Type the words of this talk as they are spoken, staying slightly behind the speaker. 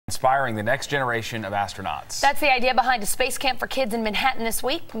inspiring the next generation of astronauts. That's the idea behind a space camp for kids in Manhattan this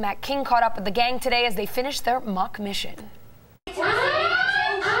week. Matt King caught up with the gang today as they finished their mock mission.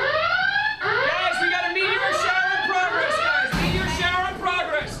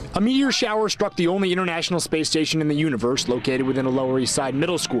 A meteor shower struck the only international space station in the universe located within a Lower East Side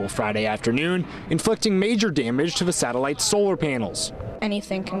middle school Friday afternoon, inflicting major damage to the satellite's solar panels.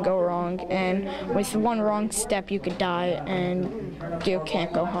 Anything can go wrong, and with one wrong step you could die and you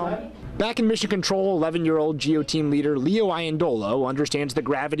can't go home. Back in Mission Control, 11-year-old GEO team leader Leo Iandolo understands the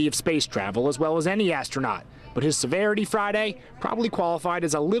gravity of space travel as well as any astronaut, but his severity Friday probably qualified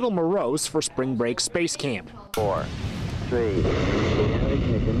as a little morose for spring break space camp. 4, 3,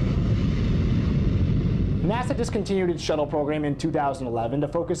 NASA discontinued its shuttle program in 2011 to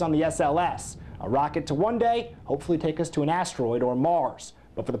focus on the SLS, a rocket to one day hopefully take us to an asteroid or Mars.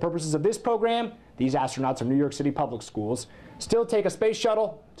 But for the purposes of this program, these astronauts from New York City public schools still take a space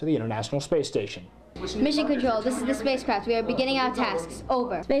shuttle to the International Space Station. Mission Control, this is the spacecraft. We are beginning our tasks.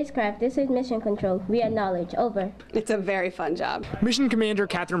 Over. Spacecraft, this is Mission Control. We acknowledge. Over. It's a very fun job. Mission Commander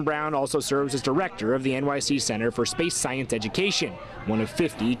Katherine Brown also serves as director of the NYC Center for Space Science Education, one of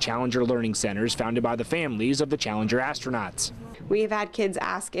 50 Challenger Learning Centers founded by the families of the Challenger astronauts. We've had kids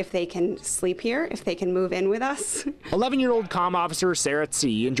ask if they can sleep here, if they can move in with us. 11-year-old comm officer Sarah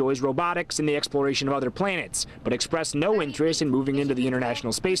C. enjoys robotics and the exploration of other planets, but expressed no interest in moving into the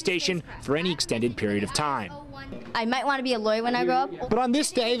International Space Station for any extended period of time. I might want to be a lawyer when I grow up. But on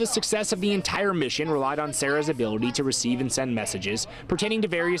this day, the success of the entire mission relied on Sarah's ability to receive and send messages pertaining to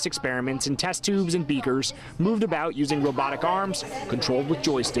various experiments in test tubes and beakers moved about using robotic arms, controlled with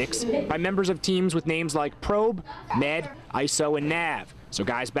joysticks, by members of teams with names like Probe, Med, ISO, and Nav. So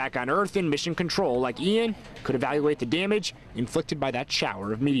guys back on Earth in mission control like Ian could evaluate the damage inflicted by that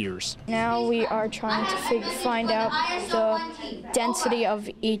shower of meteors. Now we are trying to find out the density of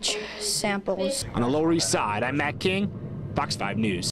each samples. On the Lower East Side, I'm Matt King, Fox 5 News.